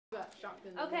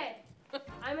shotgun. Okay,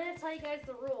 I'm gonna tell you guys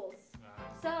the rules.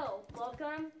 So,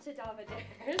 welcome to DAVA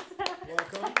Dares.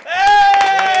 Welcome.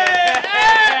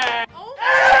 Hey! Oh.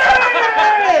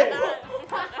 Hey!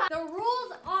 The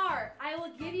rules are, I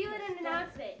will give you an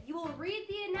announcement. You will read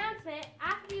the announcement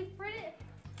after you finish.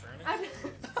 After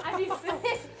you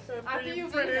finish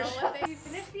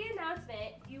the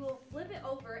announcement, you will flip it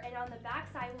over, and on the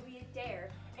back side will be a dare.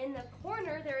 In the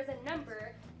corner, there is a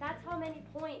number. That's how many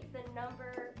points the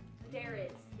dare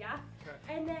is. Yeah. Okay.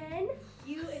 And then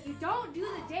if you don't do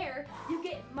the dare, you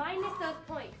get minus those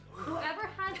points. Whoever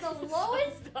has the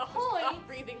lowest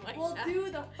points like will do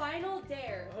the final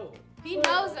dare. Oh. He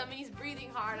knows them and he's breathing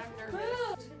hard. I'm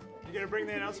nervous. You gonna bring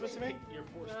the announcement to me? You're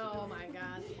forced Oh my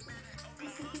god.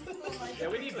 Yeah,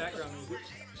 we need background music.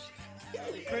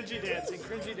 Cringy dancing,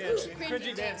 cringy dancing,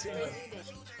 cringy dancing.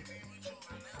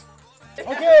 Okay.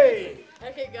 Okay!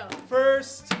 Okay, go.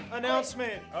 First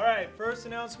announcement. All right, first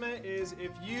announcement is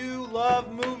if you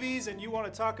love movies and you want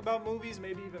to talk about movies,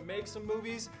 maybe even make some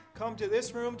movies, come to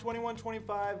this room,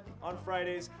 2125 on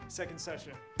Fridays, second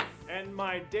session. And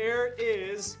my dare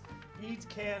is eat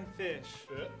canned fish.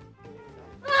 Do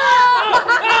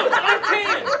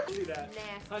that.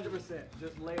 Nasty. 100%.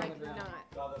 Just lay on the ground.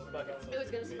 It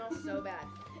was gonna smell so bad.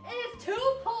 It is 2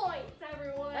 points,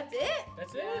 everyone. That's it?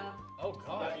 That's it? Yeah. Oh,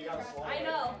 God. I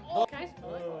know. Can I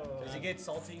smell it? Does it get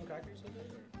saltine crackers with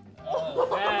it? Oh,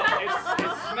 man. It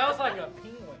smells like a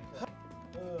penguin.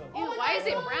 Ew, why is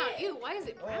it brown? Ew, why is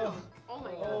it brown? Oh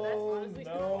my god, that's honestly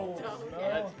so dumb. No,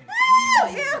 that's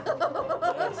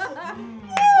Ew,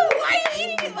 why are you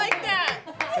eating it like that?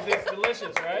 Because it's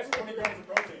delicious, right? 20 grams of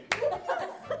protein. Oh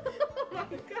my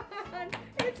god,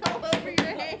 it's all over your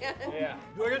hand. Yeah.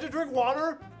 Do I get to drink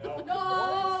water?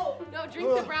 No. No,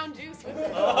 drink the brown juice with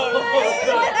it. Oh,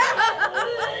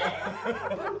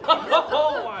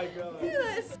 my God.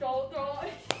 Don't throw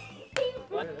it.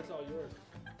 Yeah, that's all yours.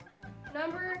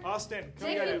 Number. Austin, come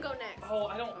Jake get can it. go next. Oh,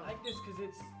 I don't like this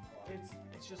because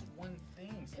it's just one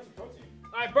thing. All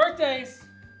right, birthdays.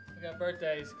 We got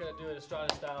birthdays. Gonna do it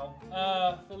Estrada style.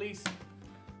 Feliz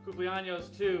cumpleaños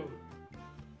to.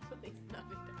 Feliz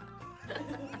Navidad. I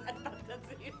thought that's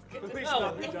what he was gonna Feliz say.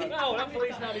 Navidad. No, not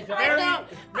Feliz Navidad. I know.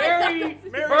 Merry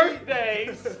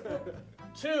birthdays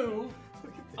to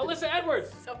Alyssa Edwards.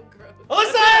 So gross.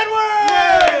 Alyssa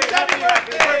Edwards! Happy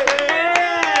birthday!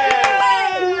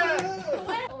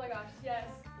 Oh my gosh, yes.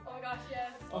 Oh my gosh,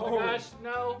 yes. Oh my gosh,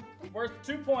 no. Worth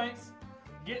 2 points.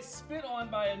 Get spit on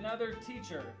by another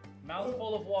teacher.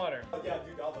 Mouthful of water. Yeah,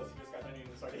 dude, Albus, he just got any in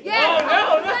the starting. Yes! Oh,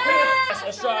 no, no. Yes!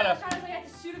 Estrada. Estrada's like I have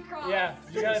to shoot across. Yeah,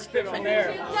 you gotta spit from there.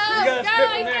 No, You gotta spit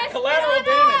from there. Collateral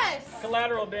damage.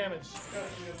 Collateral damage.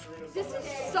 This is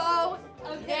so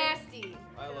nasty.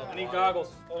 I love I need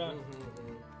goggles. Hold on.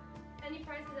 Any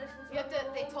prized possessions? You have to,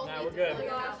 they told Nah, me we're to good. fill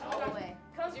your mouth all the way.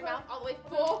 Comes Is your mouth all the way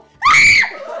full? Did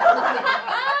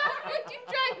you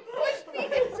try and push me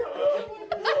into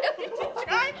Did you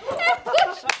try and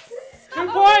push me? 2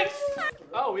 points!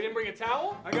 Oh, we didn't bring a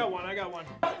towel? I got one. You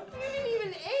didn't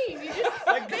even aim. You just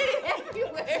spit it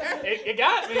everywhere. It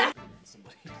got me.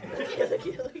 Look at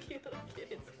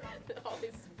it. All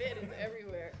this spit is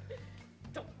everywhere.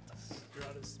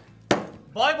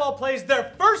 Volleyball plays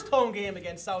their first home game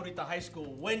against Saurita High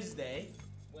School Wednesday,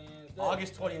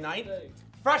 August 29th.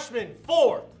 Freshman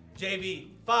 4, JV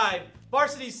 5,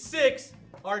 varsity 6,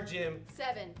 our gym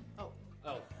 7. Oh,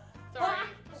 Oh. sorry.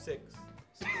 6.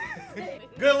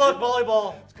 Good luck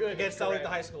volleyball good. against That's correct. Saurita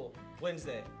High School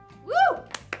Wednesday. Woo!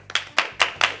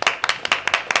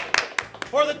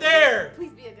 For the dare,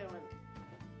 Please be a good one.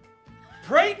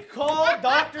 prank call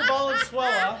Dr.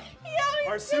 Valenzuela.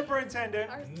 Our superintendent.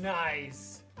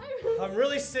 Nice. I'm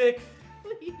really sick.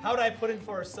 Please. How would I put in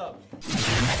for a sub?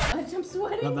 I'm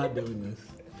sweating. I'm not doing this.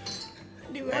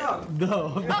 Do it.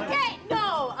 No. Okay,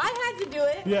 no, I had to do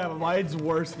it. Yeah, but mine's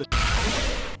worse than.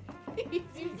 You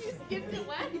skipped it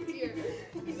last year.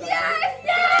 Yes!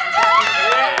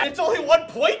 Yes! It's only 1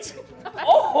 point?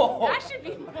 Oh! That should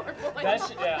be more points. That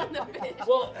should, yeah. than the bitch.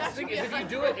 Well, the That thing should is, be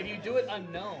if you do it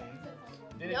unknown.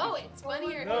 then it- No, it's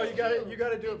funnier. No, if you gotta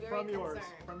do do it be from very yours.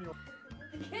 concerned. From yours.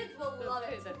 The kids will love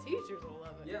it. The teachers will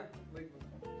love it. Yeah.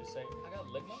 Just say, I got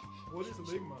ligma. What is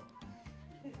ligma?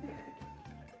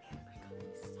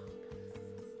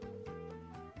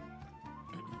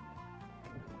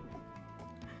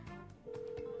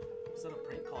 Is that a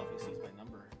prank call if he sees my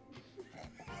number?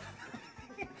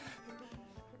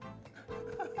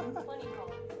 Funny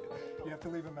call. You have to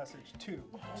leave a message. 2.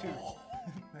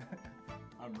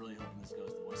 I'm really hoping this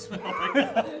goes to voicemail right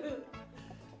now.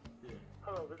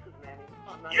 Hello, Hello, this is Manny.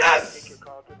 I'm not Yes! going to take your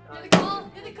call at this time.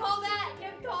 Get the call back.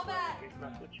 Get the call back.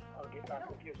 Message. I'll get back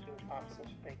with you as soon as possible.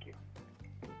 Thank you.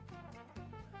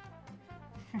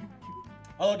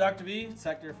 Hello, Dr. V. It's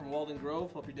Hector from Walden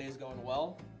Grove. Hope your day's going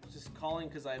well. Just calling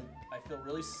because I feel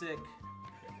really sick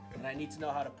and I need to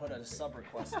know how to put a sub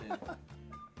request in.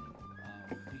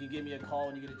 If you can give me a call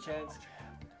when you get a chance.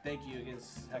 Thank you.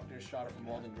 Against Hector Estrada from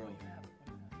Walden Grove.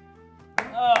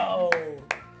 Oh.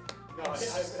 No, I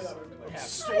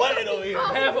Sweating over here.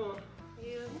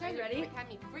 You guys ready? Had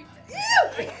me freaked.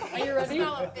 Are you ready?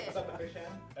 Smell of fish. Is that the fish hand?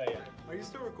 Oh yeah. Are you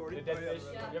still The recording? dead Oh, yeah, fish.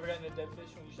 right. You ever gotten a dead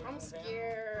fish when you shake I'm someone's hand?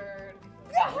 scared.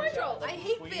 Control. I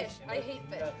hate Sweet fish. and I there's hate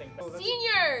fish. nothing but-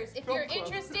 Seniors, if Film you're club.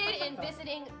 interested in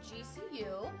visiting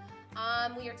GCU,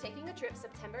 we are taking a trip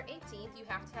September 18th. You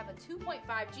have to have a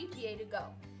 2.5 GPA to go.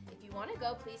 If you want to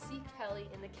go, please see Kelly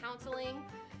in the counseling.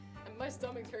 And my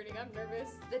stomach's hurting. I'm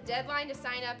nervous. The deadline to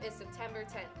sign up is September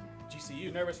 10th. She's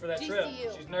GCU. nervous for that trip.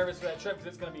 GCU. She's nervous for that trip because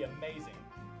it's going to be amazing.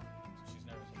 She's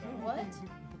nervous about it. What?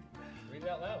 Read it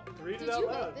out loud. Read Did it out you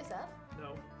loud. make this up?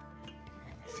 No.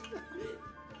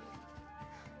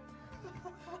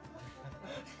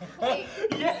 Wait.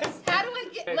 Yes. How do I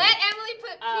get? Let Emily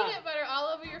put peanut butter all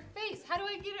over your face. How do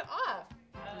I get it off?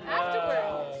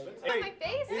 Afterwards. On my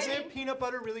face? Is it peanut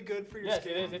butter really good for your Yes,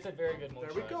 skin? it is. It's a very good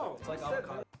moisturizer. There we go. It's like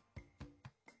avocado.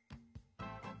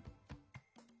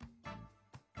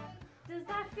 Does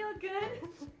that feel good?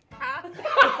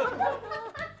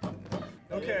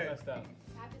 Okay. Messed up.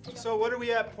 So what are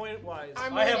we at point wise?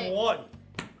 I'm I have winning. one.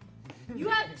 You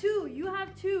have two. You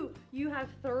have two. You have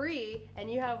three,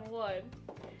 and you have one.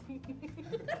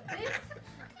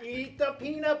 Eat the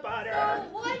peanut butter. So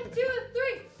 1, 2, 3.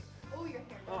 Oh, your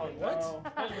hair. Oh, What? no.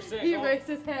 100%. He Going, raised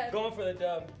his head. going for the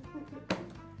dub.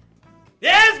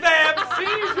 Yes, ma'am.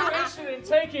 Seniors who are interested in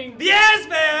taking Yes,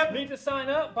 ma'am. need to sign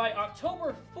up by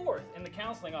October 4th in the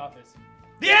counseling office.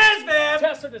 Yes, ma'am.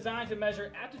 Tests are designed to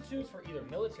measure aptitudes for either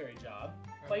military job,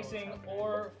 placing,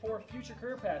 or for future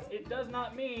career paths. It does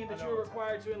not mean that you are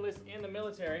required to enlist in the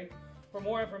military. For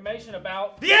more information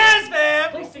about Yes,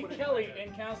 ma'am. please see Kelly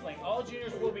in counseling. All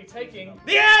juniors will be taking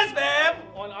Yes, ma'am.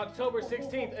 on October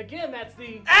 16th. Again, that's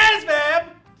the Yes, ma'am.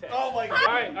 test. Oh my God.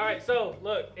 All right. So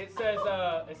look, it says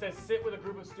sit with a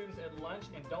group of students at lunch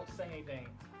and don't say anything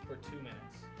for 2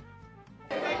 minutes.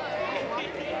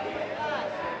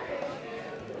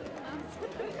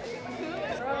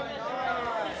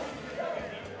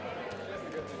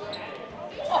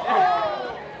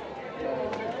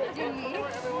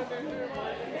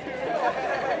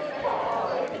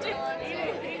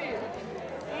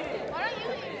 Why don't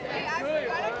you eat it?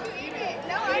 Why don't you eat it?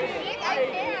 No, I'm sick. I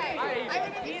can't.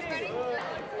 I'm gonna be spreading.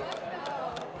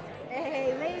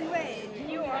 Hey, ladies, wait.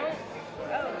 You are.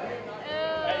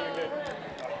 Hey, you're good.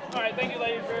 All right, thank you,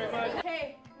 ladies, very much.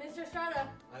 Okay, Mr. Estrada,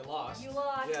 I lost. you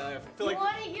lost. Yeah, I feel You like.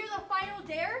 want to hear the final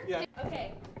dare? Yeah.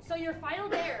 Okay, so your final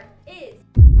dare is